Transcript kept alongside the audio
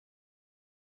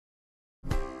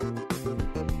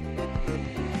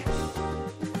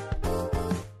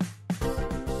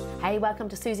Hey, welcome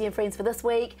to Suzy and Friends for this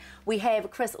week. We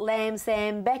have Chris Lam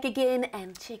Sam back again,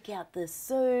 and check out this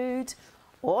suit.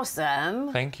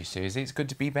 Awesome. Thank you, Suzy. It's good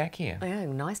to be back here. Oh,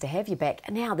 nice to have you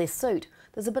back. Now, this suit,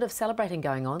 there's a bit of celebrating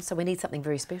going on, so we need something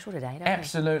very special today, don't we?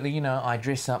 Absolutely. You know, I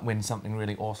dress up when something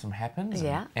really awesome happens.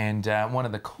 Yeah. And one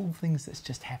of the cool things that's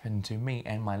just happened to me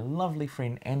and my lovely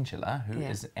friend Angela, who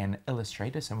is an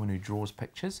illustrator, someone who draws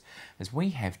pictures, is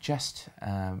we have just,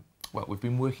 well, we've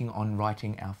been working on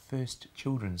writing our first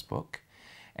children's book,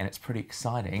 and it's pretty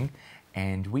exciting.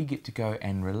 And we get to go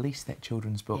and release that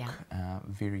children's book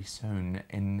very soon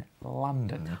in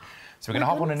London. So we're going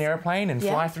to hop on an aeroplane and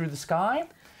fly through the sky,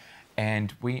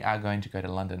 and we are going to go to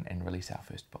London and release our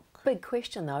first book. Big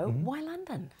question though, why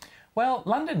London? Well,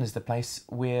 London is the place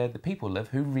where the people live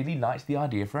who really liked the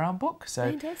idea for our book. So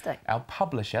fantastic. Our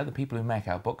publisher, the people who make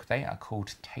our book, they are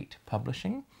called Tate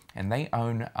Publishing, and they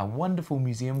own a wonderful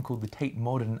museum called the Tate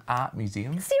Modern Art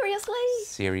Museum. Seriously?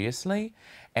 Seriously.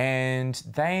 And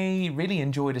they really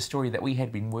enjoyed a story that we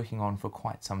had been working on for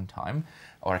quite some time,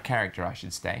 or a character I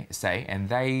should say, and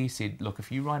they said, look,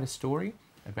 if you write a story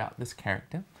about this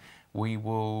character, we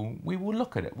will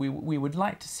look at it. We would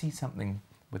like to see something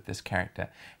with this character.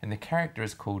 And the character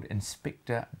is called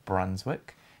Inspector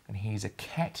Brunswick, and he's a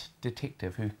cat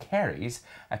detective who carries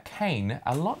a cane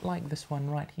a lot like this one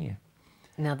right here.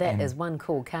 Now that is one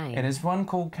cool cane. It is one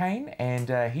cool cane,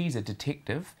 and he's a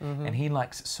detective, and he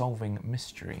likes solving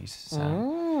mysteries.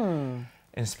 So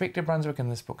Inspector Brunswick in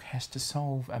this book has to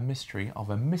solve a mystery of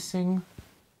a missing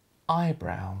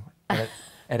eyebrow at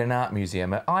an art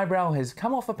museum. An eyebrow has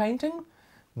come off a painting.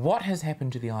 What has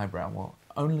happened to the eyebrow? Well,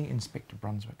 only Inspector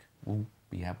Brunswick will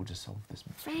be able to solve this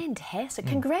mystery. Fantastic.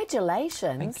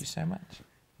 Congratulations. Thank you so much.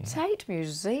 Yeah. Tate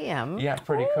Museum. Yeah,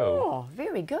 pretty cool. Oh,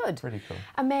 very good. Pretty cool.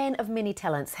 A man of many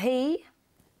talents. He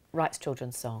writes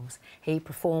children's songs. He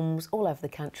performs all over the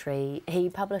country. He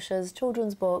publishes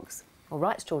children's books, or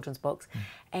writes children's books,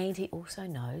 and he also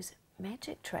knows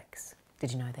magic tricks.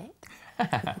 Did you know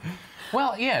that?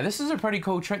 Well, yeah, this is a pretty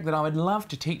cool trick that I would love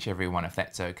to teach everyone, if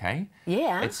that's okay.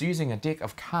 Yeah. It's using a deck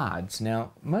of cards.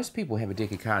 Now, most people have a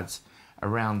deck of cards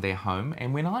around their home,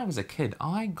 and when I was a kid,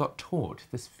 I got taught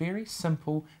this very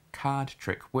simple card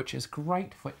trick, which is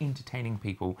great for entertaining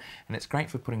people, and it's great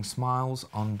for putting smiles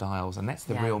on dials, and that's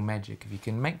the real magic. If you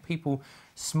can make people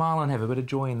smile and have a bit of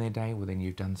joy in their day, well, then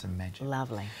you've done some magic.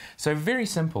 Lovely. So very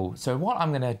simple. So what I'm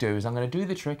going to do is I'm going to do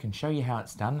the trick and show you how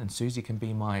it's done, and Suzy can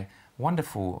be my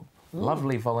wonderful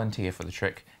lovely volunteer for the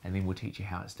trick, and then we'll teach you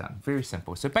how it's done. Very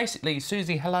simple. So basically,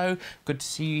 Suzy, hello, good to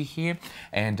see you here,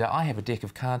 and I have a deck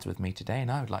of cards with me today,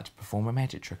 and I would like to perform a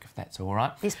magic trick, if that's all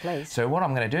right. Yes, please. So what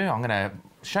I'm going to do, I'm going to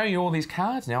show you all these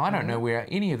cards. Now, I don't know where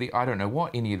I don't know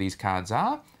what any of these cards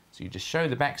are, so you just show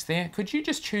the backs there. Could you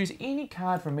just choose any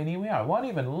card from anywhere? I won't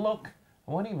even look.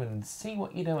 I won't even see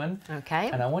what you're doing. Okay.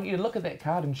 And I want you to look at that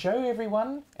card and show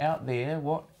everyone out there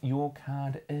what your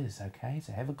card is, okay?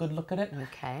 So have a good look at it.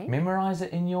 Okay. Memorise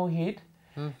it in your head.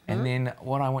 And then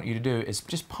what I want you to do is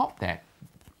just pop that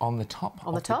on the top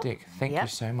of the deck. Thank you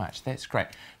so much. That's great.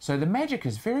 So the magic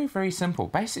is very, very simple.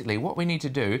 Basically, what we need to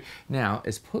do now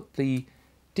is put the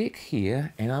deck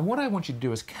here, and what I want you to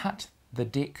do is cut the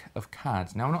deck of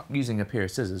cards. Now, I'm not using a pair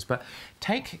of scissors, but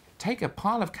take a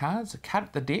pile of cards,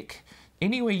 cut the deck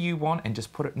anywhere you want, and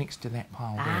just put it next to that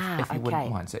pile there, if you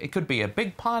wouldn't mind. So it could be a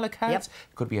big pile of cards,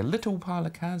 it could be a little pile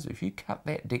of cards. If you cut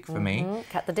that deck for me,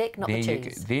 cut the deck, not the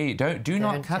cheese. Do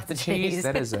not cut the cheese.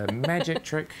 That is a magic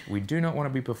trick. We do not want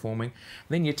to be performing.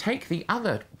 Then you take the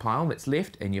other pile that's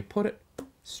left and you put it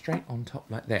straight on top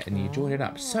like that, and you join it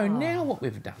up. So now what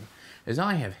we've done is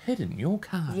I have hidden your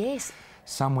card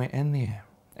somewhere in there.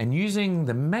 And using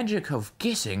the magic of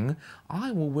guessing,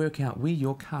 I will work out where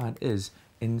your card is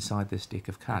inside this deck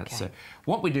of cards. So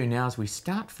what we do now is we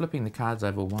start flipping the cards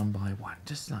over one by one,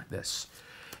 just like this.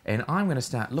 And I'm going to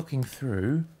start looking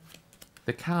through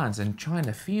the cards and trying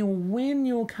to feel when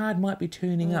your card might be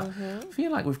turning up. I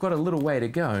feel like we've got a little way to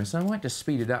go, so I might just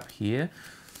speed it up here.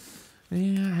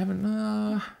 Yeah, I haven't...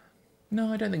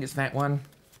 no, I don't think it's that one.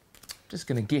 Just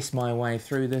going to guess my way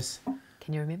through this.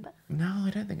 Can you remember? No,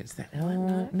 I don't think it's that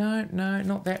one. No,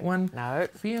 not that one. No. I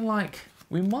feel like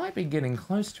we might be getting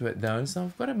close to it though, so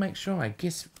I've got to make sure I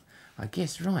guess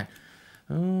right.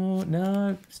 Oh,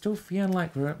 no, still feel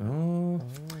like we're...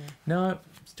 no,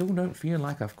 still don't feel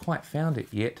like I've quite found it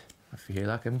yet. I feel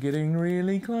like I'm getting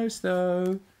really close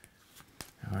though.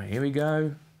 All right, here we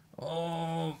go.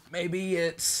 Oh, maybe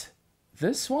it's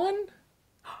this one?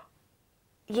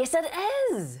 Yes, it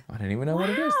is. I don't even know what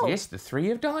it is. Yes, the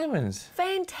 3 of diamonds.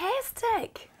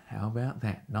 Fantastic. How about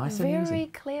that? Nice and easy. Very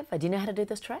clever. Do you know how to do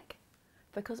this trick?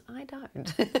 Because I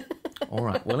don't. All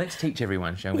right, well, let's teach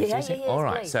everyone, shall we, Suzy? Yeah, All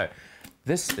right, please. so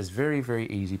this is very, very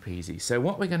easy peasy. So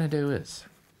what we're going to do is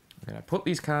we're going to put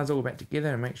these cards all back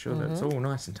together and make sure that it's all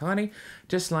nice and tidy,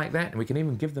 just like that. And we can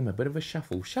even give them a bit of a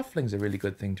shuffle. Shuffling's a really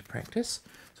good thing to practice,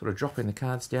 sort of dropping the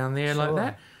cards down there like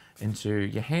that into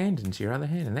your hand, into your other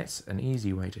hand, and that's an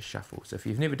easy way to shuffle. So if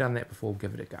you've never done that before,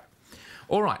 give it a go.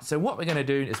 All right, so what we're going to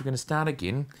do is we're going to start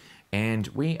again, and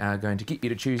we are going to get you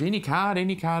to choose any card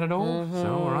at all.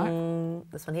 So, all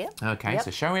right. This one here? Okay,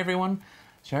 so show everyone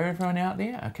out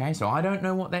there. Okay, so I don't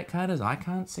know what that card is. I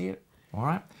can't see it. All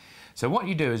right. So what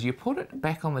you do is you put it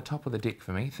back on the top of the deck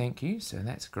for me. Thank you. So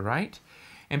that's great.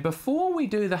 And before we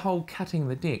do the whole cutting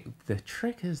the deck, the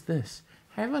trick is this.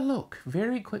 Have a look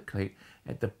very quickly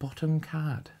at the bottom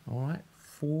card. All right,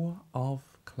 4 of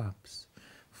clubs.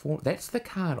 4. That's the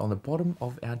card on the bottom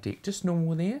of our deck. Just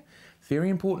normal there. Very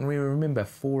important. We remember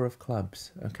 4 of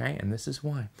clubs. Okay, and this is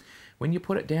why. When you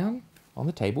put it down on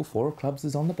the table, 4 of clubs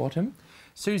is on the bottom.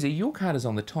 Suzy, your card is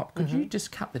on the top. Could you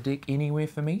just cut the deck anywhere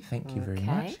for me? Thank you very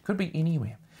much. Could be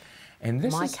anywhere. And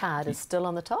this My card is still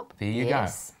on the top? There you go.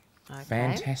 Okay.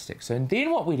 Fantastic. So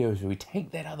then what we do is we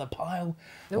take that other pile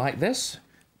like this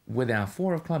with our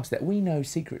 4 of clubs that we know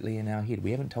secretly in our head.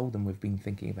 We haven't told them we've been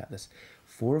thinking about this.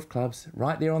 4 of clubs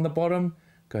right there on the bottom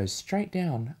goes straight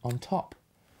down on top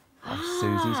of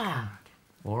Suzy's card.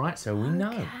 All right, so we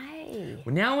know.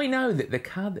 Well, now we know that the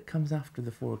card that comes after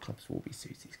the 4 of clubs will be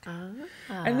Suzy's card.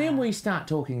 And then we start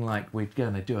talking like we're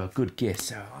going to do a good guess.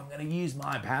 So I'm going to use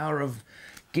my power of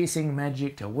guessing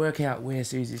magic to work out where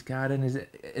Suzy's card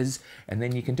is. And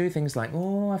then you can do things like,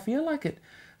 oh, I feel like it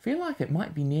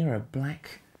might be near a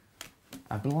black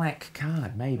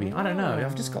card, maybe. I don't know.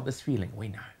 I've just got this feeling. We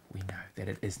know that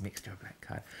it is next to a black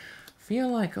card. Feel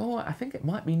like, oh, I think it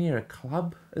might be near a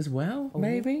club as well,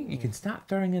 maybe. You can start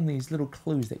throwing in these little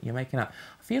clues that you're making up.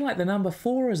 I feel like the number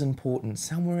 4 is important.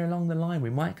 Somewhere along the line, we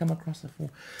might come across a 4.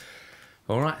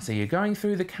 All right, so you're going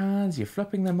through the cards, you're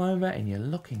flipping them over, and you're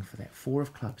looking for that 4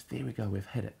 of clubs. There we go, we've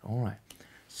hit it. All right.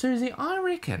 Suzy, I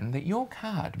reckon that your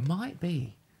card might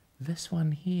be this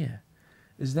one here.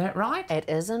 Is that right? It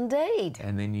is indeed.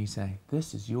 And then you say,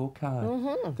 this is your card,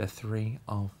 the 3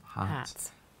 of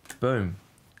hearts. Boom.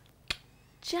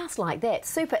 Just like that.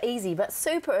 Super easy, but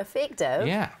super effective.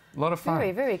 Yeah, a lot of fun.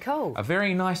 Very, very cool. A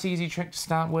very nice, easy trick to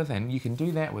start with, and you can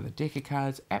do that with a deck of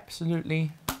cards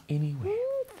absolutely anywhere.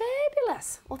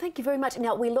 Fabulous. Well, thank you very much.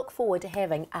 Now, we look forward to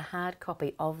having a hard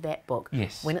copy of that book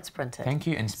when it's printed. Thank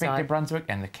you, Inspector Brunswick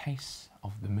and the Case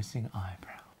of the Missing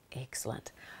Eyebrow.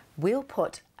 Excellent. We'll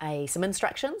put some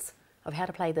instructions of how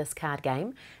to play this card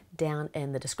game down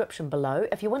in the description below.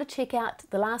 If you want to check out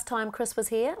the last time Chris was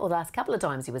here, or the last couple of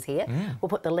times he was here, we'll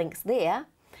put the links there.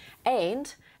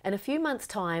 And in a few months'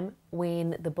 time,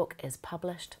 when the book is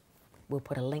published, we'll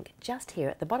put a link just here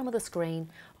at the bottom of the screen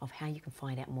of how you can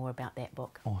find out more about that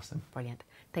book. Awesome. Brilliant.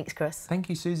 Thanks, Chris. Thank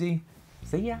you, Suzy.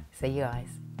 See ya. See you guys.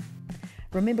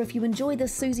 Remember, if you enjoyed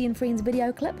this Suzy and Friends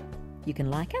video clip, you can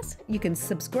like us, you can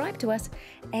subscribe to us,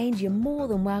 and you're more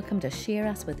than welcome to share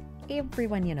us with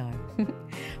everyone you know.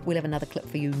 We'll have another clip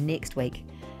for you next week.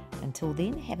 Until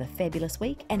then, have a fabulous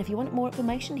week, and if you want more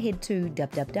information, head to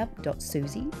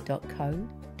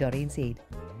www.suzy.co.nz.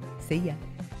 See ya.